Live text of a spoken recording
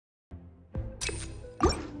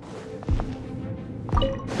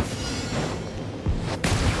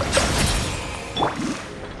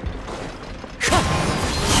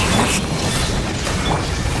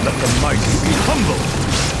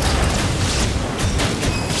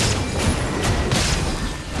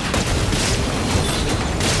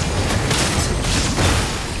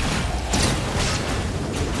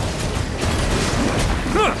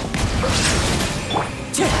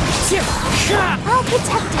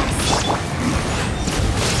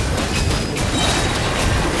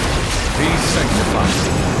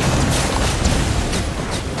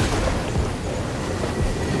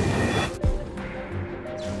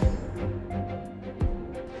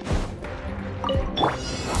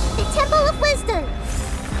Temple of Wisdom!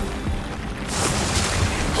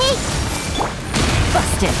 Hey!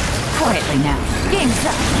 Busted! Quietly now. Game's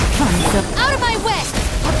up. Fun's up. Out of my way!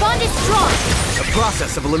 Our bond is strong! A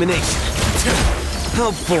process of elimination.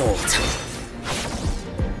 How bold.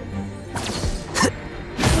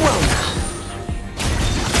 Well now.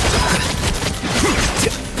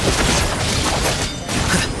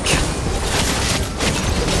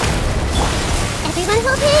 Everyone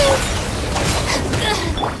hold hands!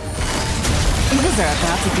 Things are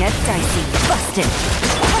about to get dicey. Busted!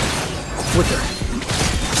 Flicker.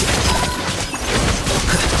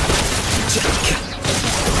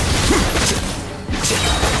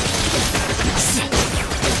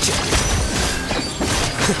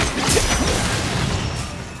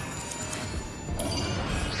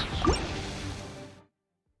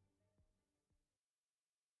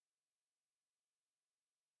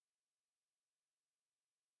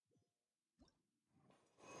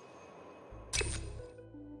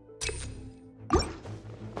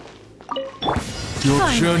 Your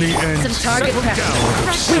journey ends. Some target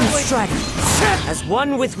practice. Wind strider. As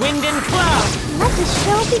one with wind and cloud. Let the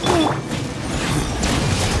show begin!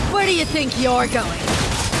 Where do you think you're going?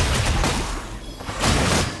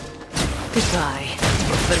 Goodbye.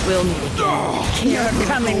 But we'll meet again. Your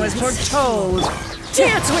coming was foretold.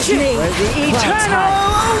 Dance with me! For the eternal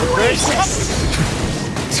oasis!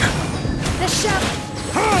 The shout.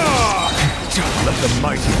 Let the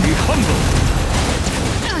mighty be humble.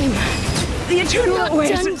 I'm the eternal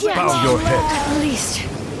oasis. Bow your head. At least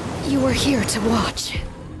you were here to watch.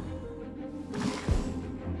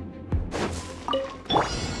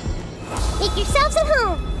 Make yourselves at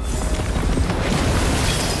home!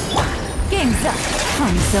 Game's up.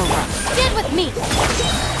 Fun's over. Stand with me!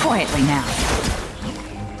 Quietly now.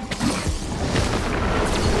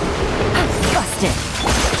 Busted.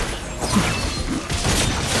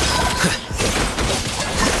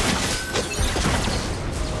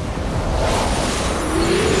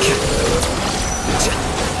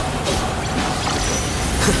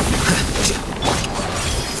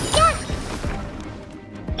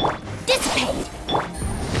 Dissipate!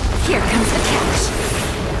 Here comes the catch.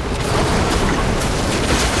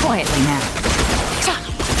 Quietly now.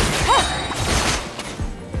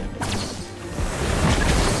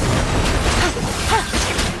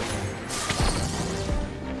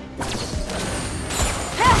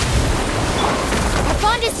 Our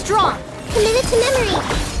bond is strong! Committed to memory!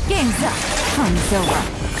 Game's up. Fun's over.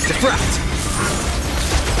 Defract.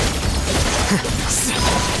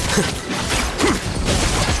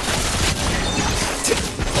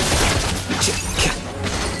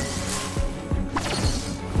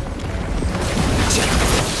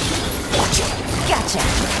 Gotcha.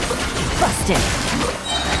 Busted.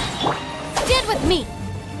 Stand with me!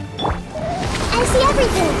 I see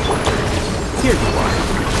everything! Here you are.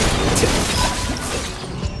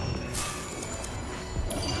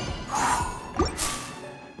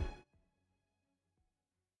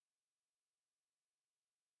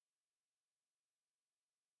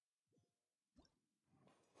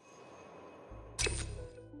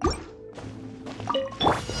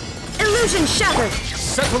 Illusion shattered.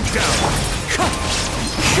 Settle down.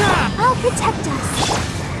 I'll protect us!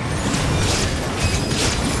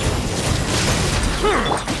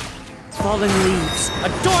 Fallen leaves,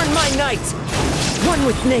 adorn my night! One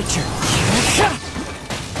with nature.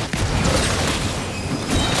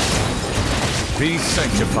 Be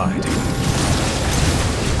sanctified.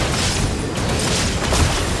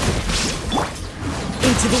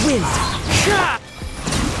 Into the wind.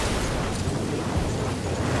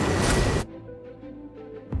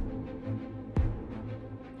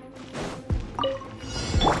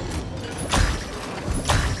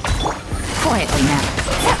 Quietly now.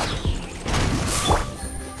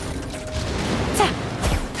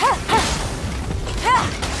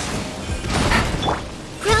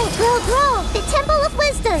 Grow! The Temple of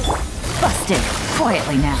Wisdom! Busted.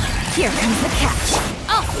 Quietly now. Here comes the catch.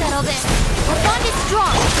 I'll settle this! Our bond is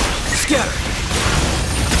strong! Scatter.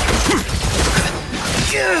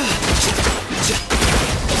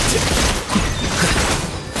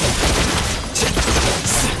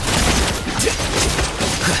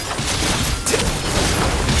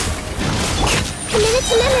 Committed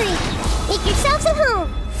to memory! Make yourselves at home!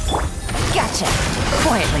 Gotcha.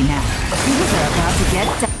 Quietly now. Things are about to get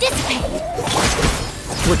Dissipate!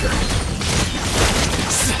 Flicker.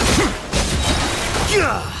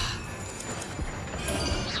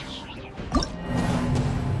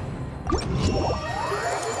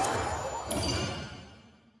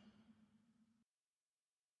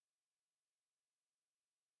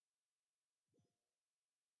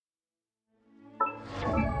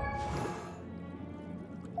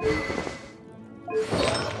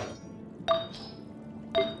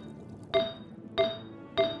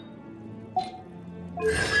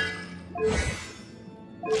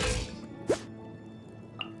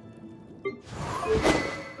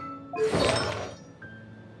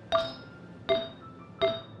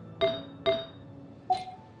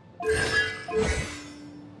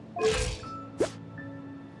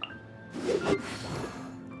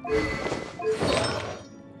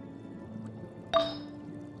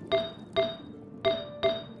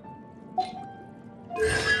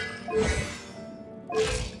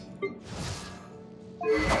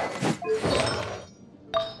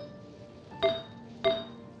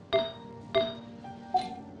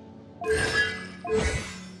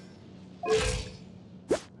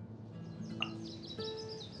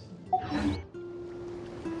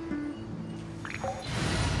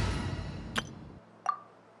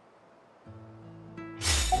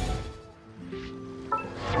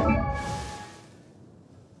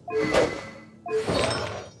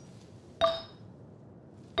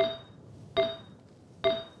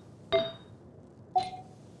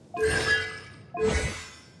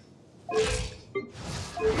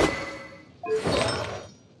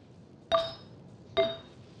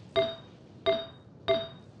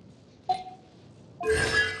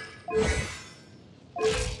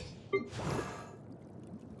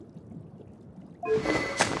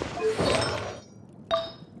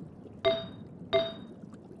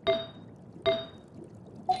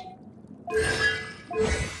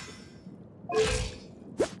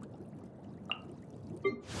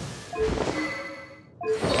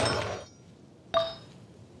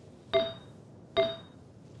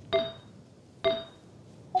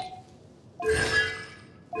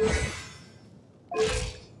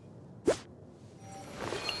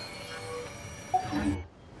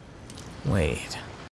 Wait.